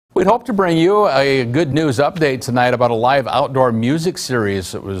We'd hope to bring you a good news update tonight about a live outdoor music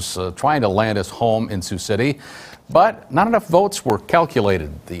series that was trying to land its home in Sioux City, but not enough votes were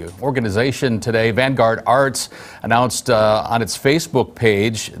calculated. The organization today, Vangarde Arts, announced on its Facebook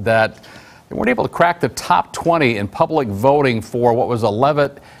page that they weren't able to crack the top 20 in public voting for what was a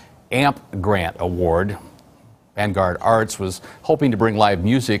Levitt AMP Grant Award. Vangarde Arts was hoping to bring live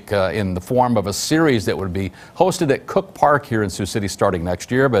music in the form of a series that would be hosted at Cook Park here in Sioux City starting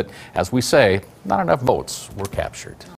next year, but as we say, not enough votes were captured.